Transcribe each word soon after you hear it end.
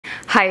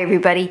Hi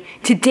everybody,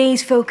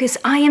 today's focus,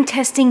 I am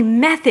testing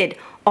Method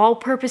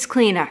All-Purpose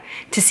Cleaner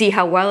to see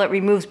how well it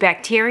removes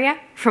bacteria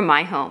from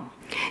my home.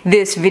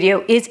 This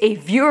video is a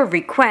viewer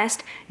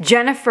request.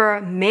 Jennifer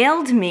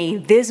mailed me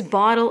this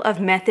bottle of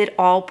Method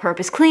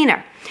All-Purpose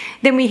Cleaner.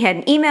 Then we had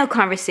an email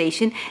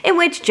conversation in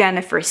which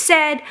Jennifer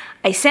said,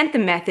 I sent the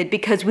Method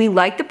because we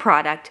liked the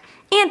product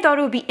and thought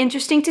it would be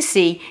interesting to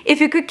see if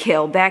it could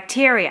kill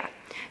bacteria.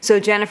 So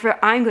Jennifer,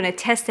 I'm going to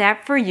test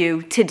that for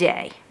you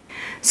today.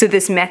 So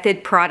this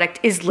Method product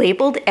is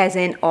labeled as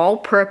an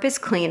all-purpose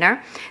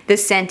cleaner. The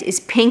scent is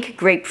pink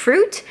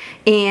grapefruit,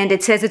 and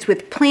it says it's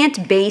with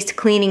plant-based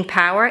cleaning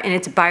power and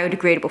it's a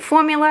biodegradable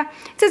formula.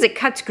 It says it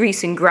cuts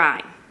grease and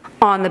grime.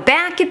 On the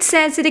back it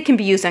says that it can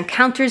be used on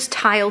counters,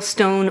 tile,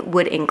 stone,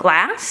 wood, and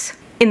glass.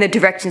 And the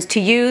directions to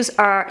use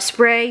are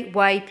spray,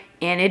 wipe,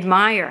 and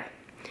admire.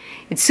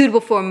 It's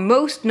suitable for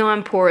most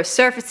non-porous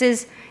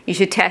surfaces. You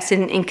should test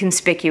in an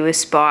inconspicuous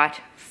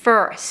spot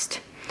first.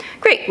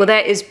 Great, well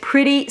that is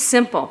pretty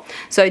simple.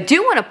 So I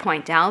do want to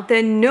point out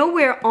that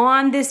nowhere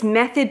on this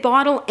Method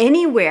bottle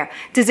anywhere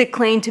does it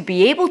claim to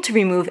be able to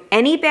remove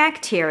any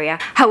bacteria.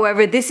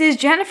 However, this is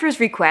Jennifer's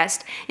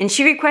request, and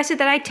she requested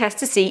that I test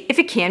to see if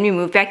it can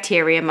remove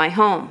bacteria in my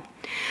home.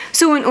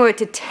 So in order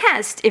to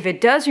test if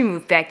it does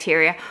remove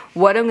bacteria,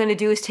 what I'm going to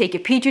do is take a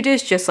petri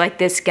dish just like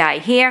this guy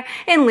here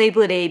and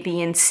label it A, B,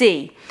 and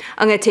C.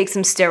 I'm going to take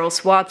some sterile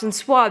swabs and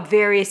swab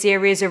various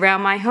areas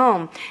around my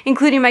home,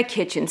 including my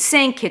kitchen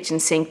sink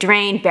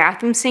drain,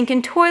 bathroom sink,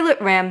 and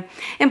toilet rim,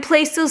 and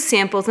place those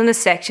samples in the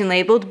section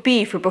labeled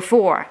B for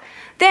before.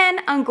 Then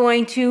I'm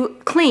going to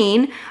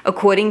clean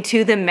according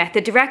to the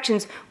Method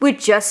directions,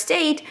 which just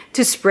state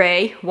to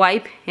spray,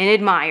 wipe, and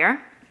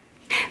admire.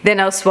 Then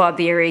I'll swab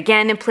the area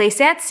again and place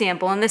that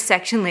sample in the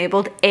section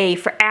labeled A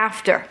for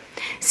after.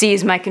 C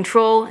is my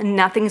control, and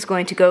nothing's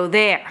going to go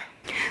there.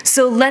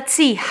 So let's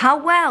see how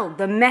well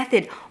the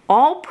Method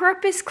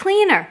All-Purpose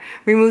Cleaner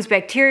removes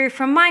bacteria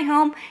from my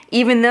home,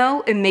 even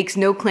though it makes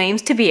no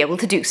claims to be able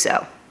to do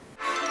so.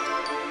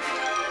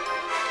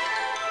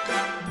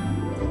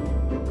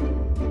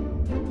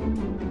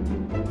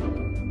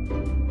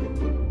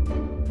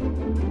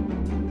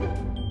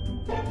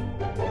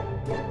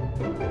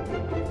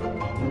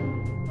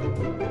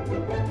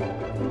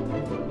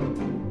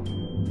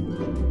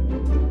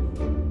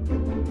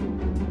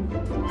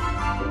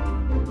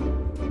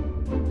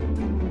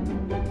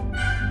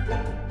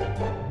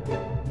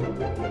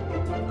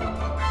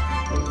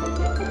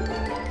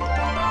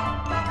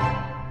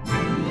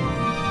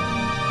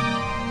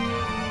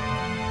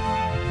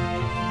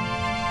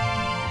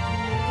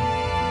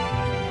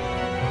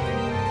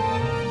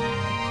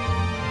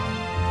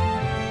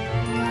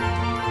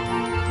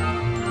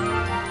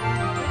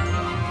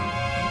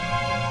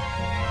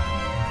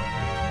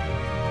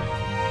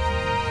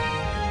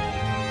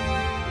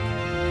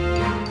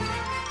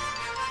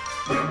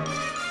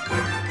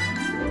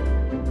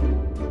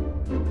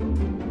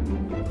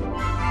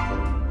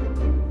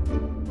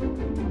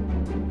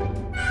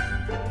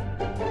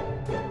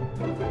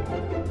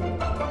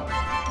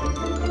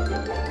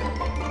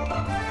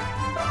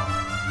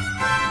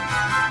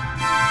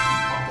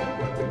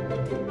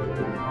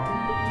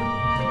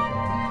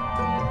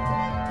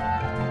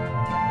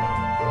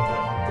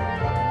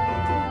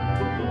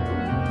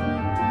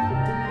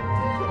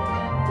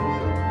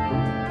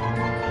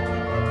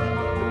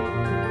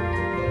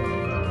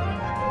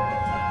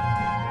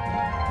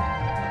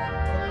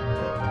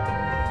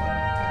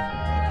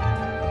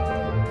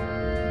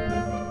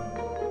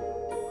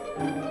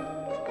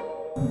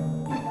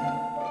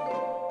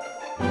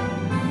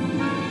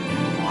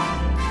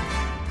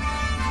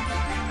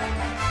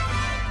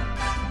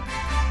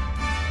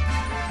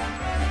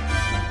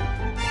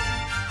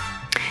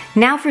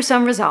 Now for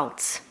some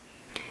results.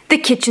 The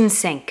kitchen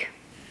sink.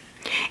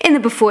 In the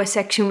before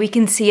section we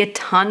can see a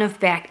ton of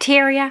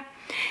bacteria,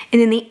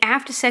 and in the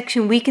after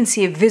section we can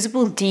see a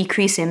visible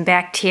decrease in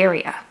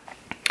bacteria.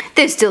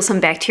 There's still some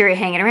bacteria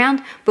hanging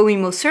around, but we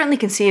most certainly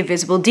can see a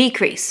visible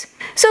decrease.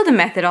 So the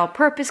Method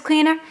All-Purpose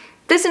Cleaner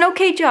does an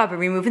okay job of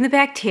removing the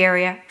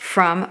bacteria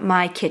from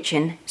my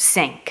kitchen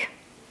sink.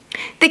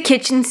 The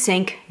kitchen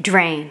sink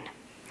drain.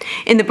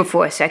 In the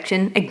before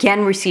section,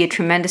 again we see a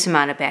tremendous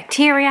amount of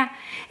bacteria,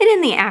 and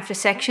in the after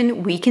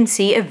section we can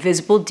see a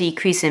visible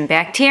decrease in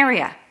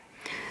bacteria.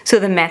 So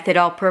the Method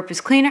All-Purpose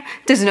Cleaner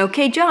does an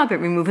okay job at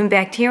removing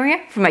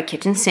bacteria from my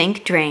kitchen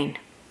sink drain.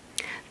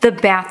 The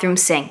bathroom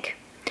sink.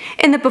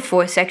 In the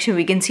before section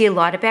we can see a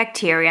lot of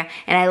bacteria,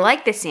 and I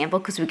like this sample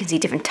because we can see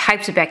different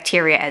types of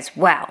bacteria as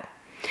well.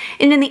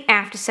 And in the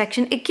after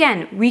section,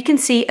 again, we can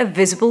see a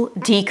visible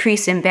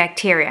decrease in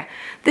bacteria.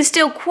 There's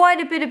still quite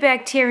a bit of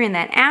bacteria in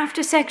that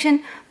after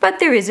section, but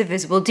there is a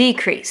visible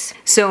decrease.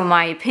 So in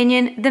my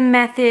opinion, the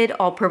Method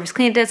All-Purpose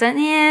Cleaner does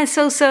a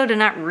so-so to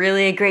not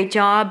really a great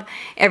job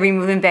at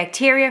removing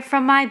bacteria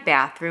from my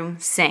bathroom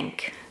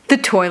sink. The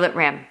toilet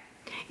rim.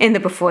 In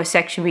the before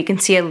section, we can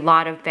see a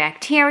lot of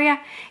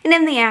bacteria, and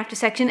in the after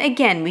section,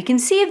 again, we can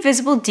see a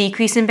visible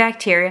decrease in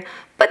bacteria,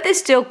 but there's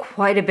still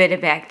quite a bit of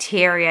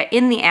bacteria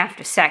in the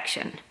after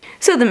section.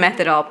 So the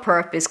Method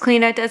All-Purpose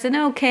Cleaner does an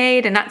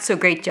okay to not so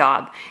great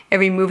job at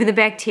removing the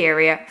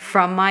bacteria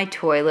from my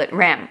toilet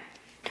rim.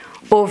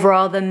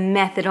 Overall, the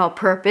Method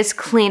All-Purpose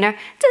Cleaner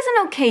does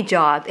an okay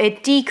job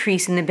at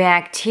decreasing the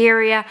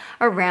bacteria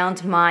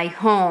around my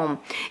home.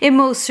 It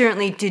most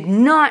certainly did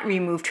not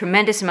remove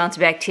tremendous amounts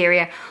of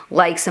bacteria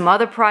like some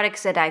other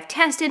products that I've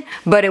tested,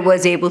 but it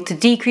was able to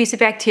decrease the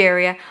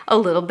bacteria a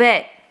little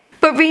bit.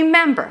 But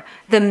remember,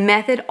 the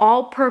Method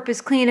All-Purpose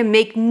Cleaner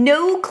makes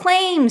no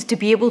claims to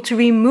be able to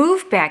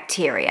remove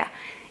bacteria.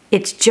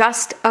 It's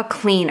just a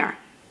cleaner.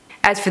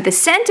 As for the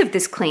scent of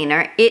this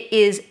cleaner, it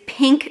is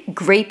pink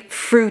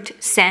grapefruit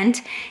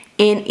scent,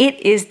 and it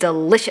is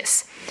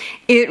delicious.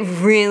 It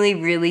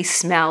really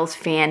smells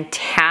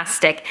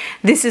fantastic.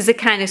 This is the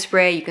kind of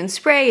spray you can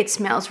spray. It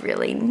smells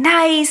really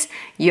nice.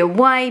 You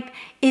wipe.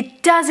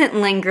 It doesn't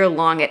linger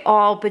long at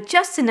all, but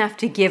just enough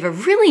to give a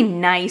really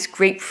nice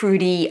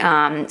grapefruity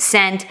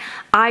scent.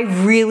 I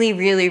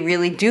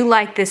really do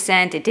like this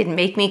scent. It didn't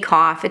make me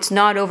cough. It's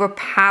not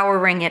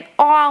overpowering at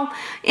all,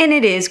 and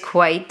it is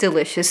quite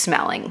delicious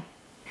smelling.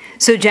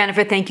 So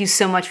Jennifer, thank you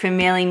so much for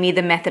mailing me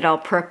the Method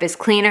All-Purpose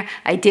Cleaner.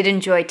 I did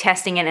enjoy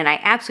testing it and I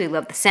absolutely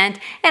love the scent,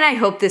 and I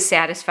hope this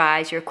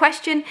satisfies your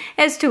question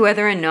as to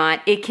whether or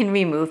not it can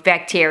remove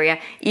bacteria,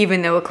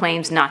 even though it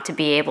claims not to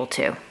be able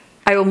to.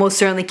 I will most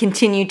certainly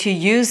continue to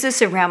use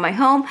this around my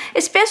home,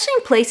 especially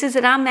in places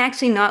that I'm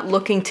actually not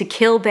looking to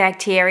kill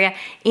bacteria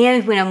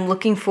and when I'm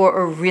looking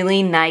for a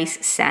really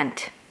nice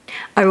scent.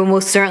 I will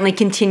most certainly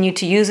continue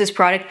to use this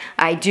product.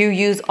 I do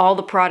use all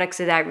the products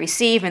that I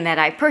receive and that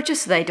I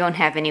purchase so that I don't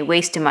have any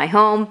waste in my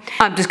home.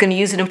 I'm just going to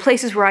use it in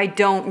places where I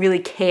don't really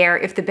care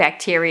if the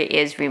bacteria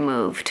is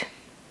removed.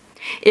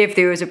 If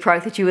there is a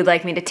product that you would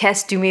like me to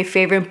test, do me a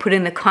favor and put it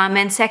in the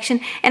comment section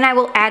and I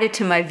will add it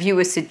to my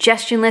viewer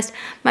suggestion list.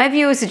 My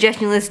viewer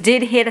suggestion list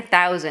did hit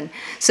 1,000,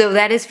 so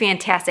that is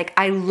fantastic.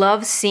 I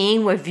love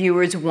seeing what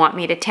viewers want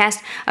me to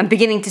test. I'm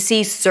beginning to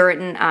see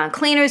certain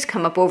cleaners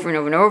come up over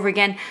and over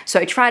again, so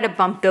I try to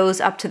bump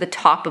those up to the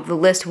top of the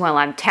list while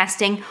I'm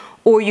testing.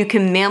 Or you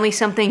can mail me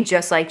something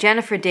just like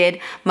Jennifer did.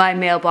 My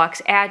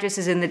mailbox address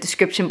is in the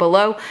description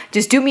below.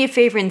 Just do me a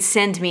favor and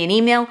send me an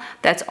email.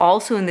 That's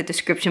also in the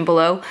description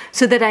below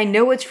so that I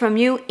know it's from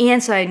you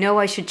and so I know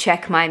I should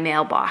check my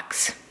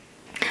mailbox.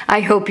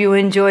 I hope you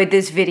enjoyed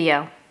this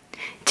video.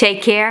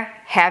 Take care.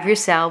 Have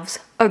yourselves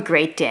a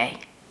great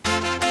day.